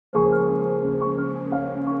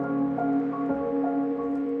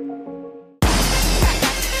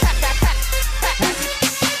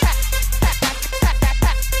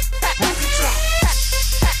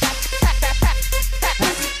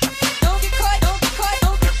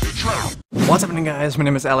What's happening, guys? My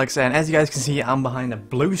name is Alex, and as you guys can see, I'm behind a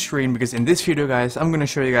blue screen because in this video, guys, I'm gonna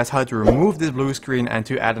show you guys how to remove this blue screen and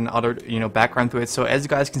to add another, background to it. So as you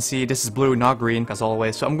guys can see, this is blue, not green, as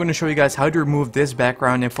always. So I'm gonna show you guys how to remove this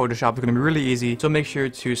background in Photoshop. It's gonna be really easy. So make sure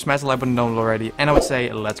to smash the like button down below already, and I would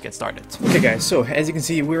say let's get started. Okay, guys. So as you can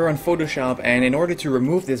see, we're on Photoshop, and in order to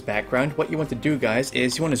remove this background, what you want to do, guys,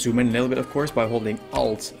 is you want to zoom in a little bit, of course, by holding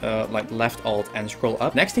Alt, like left Alt, and scroll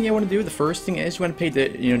up. Next thing you want to do, the first thing is you want to pay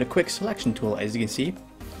the quick selection tool, as you can see.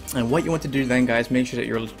 And what you want to do then, guys, make sure that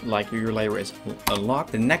your layer is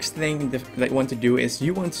unlocked. The next thing that you want to do is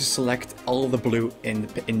you want to select all the blue in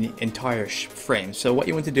the entire frame. So what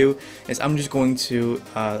you want to do is I'm just going to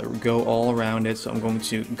go all around it. So I'm going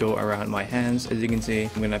to go around my hands, as you can see.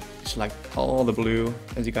 I'm gonna select all the blue,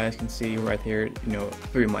 as you guys can see right here,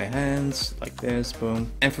 through my hands like this,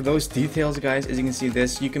 boom. And for those details, guys, as you can see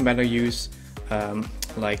this, you can better use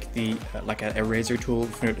like an eraser tool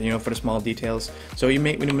for, for the small details. So you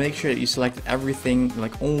make sure that you select everything,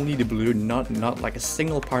 like only the blue, not like a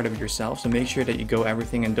single part of yourself. So make sure that you go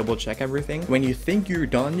everything and double check everything. When you think you're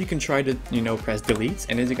done, you can try to press delete,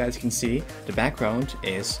 and as you guys can see, the background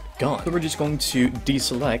is gone. So we're just going to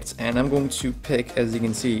deselect, and I'm going to pick, as you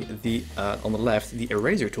can see, the on the left, the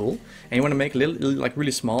eraser tool, and you want to make it like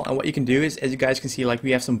really small. And what you can do is, as you guys can see, like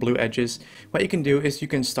we have some blue edges. What you can do is you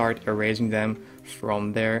can start erasing them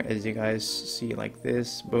from there, as you guys see, like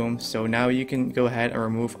this, boom. So now you can go ahead and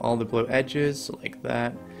remove all the blue edges like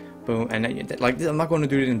that, boom. And like this, I'm not going to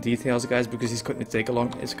do it in details, guys, because it's going to take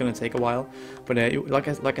a while. But like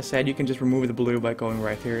I said, you can just remove the blue by going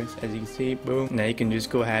right here, as you can see, boom. Now you can just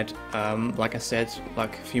go ahead, like I said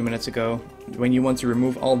like a few minutes ago, when you want to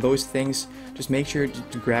remove all those things, just make sure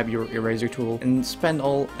to grab your eraser tool and spend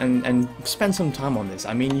some time on this.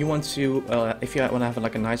 I mean, you want to if you want to have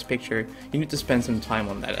like a nice picture, you need to spend some time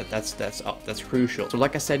on that. That's crucial. So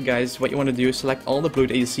like I said, guys, what you want to do is select all the blue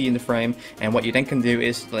that you see in the frame, and what you then can do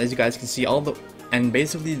is, as you guys can see,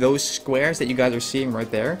 basically those squares that you guys are seeing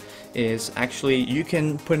right there is actually, you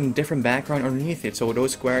can put a different background underneath it. So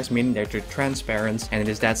those squares mean that they're transparent, and it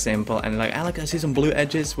is that simple. And like, Alex, I see some blue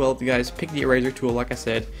edges. Well, you guys pick the eraser tool, like I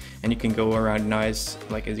said, and you can go around nice,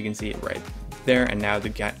 like as you can see right there. And now the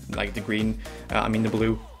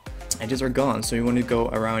blue edges are gone. So you want to go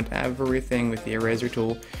around everything with the eraser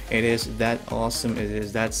tool. It is that awesome. It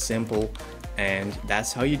is that simple. And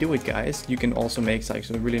that's how you do it, guys. You can also make like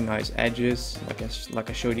some really nice edges, like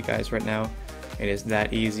I showed you guys right now. It is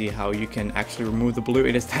that easy how you can actually remove the blue.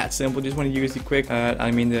 It is that simple. Just want to use the quick,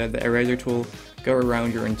 the eraser tool. Go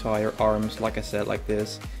around your entire arms, like I said, like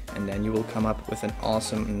this, and then you will come up with an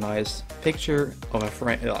awesome, nice picture of a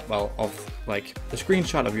frame, of like a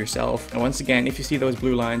screenshot of yourself. And once again, if you see those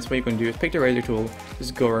blue lines, what you can do is pick the eraser tool,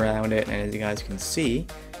 just go around it, and as you guys can see,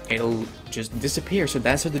 it'll just disappear. So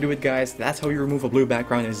that's how to do it, guys. That's how you remove a blue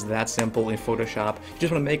background. It's that simple in Photoshop. You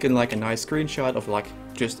just want to make it like a nice screenshot of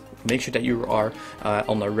just make sure that you are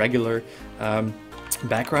on a regular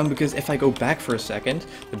background, because if I go back for a second,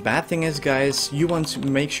 the bad thing is, guys, you want to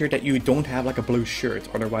make sure that you don't have like a blue shirt,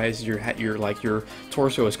 otherwise your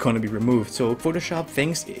torso is going to be removed. So Photoshop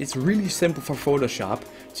thinks it's really simple for Photoshop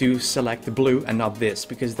to select the blue and not this,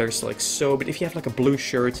 because there's like but if you have like a blue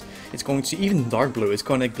shirt, it's going to, even dark blue, it's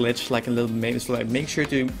going to glitch like a little bit. So like, make sure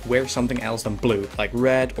to wear something else than blue, like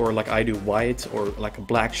red, or like I do white, or like a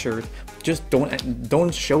black shirt. Just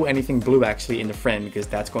don't show anything blue actually in the frame, because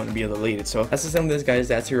that's going to be deleted. So that's the same with this, guys.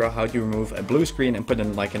 That's how to remove a blue screen and put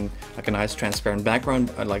in like a nice transparent background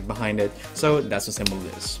like behind it. So that's what simple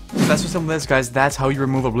it is. That's what simple it is, guys. That's how you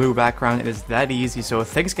remove a blue background. It is that easy. So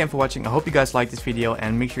thanks again for watching. I hope you guys liked this video,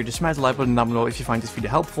 and make sure to smash the like button down below if you find this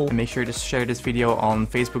video helpful, and make sure to share this video on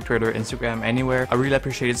Facebook, Twitter, Instagram, anywhere. I really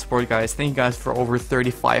appreciate the support, guys. Thank you guys for over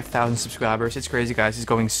 35,000 subscribers. It's crazy, guys. It's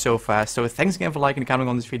going so fast. So thanks again for liking and commenting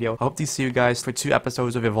on this video. I hope to see you guys for 2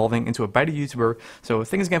 episodes of evolving into a better YouTuber. So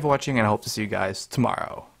thanks again for watching, and I hope to see you guys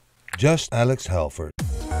tomorrow. JustAlexHalford.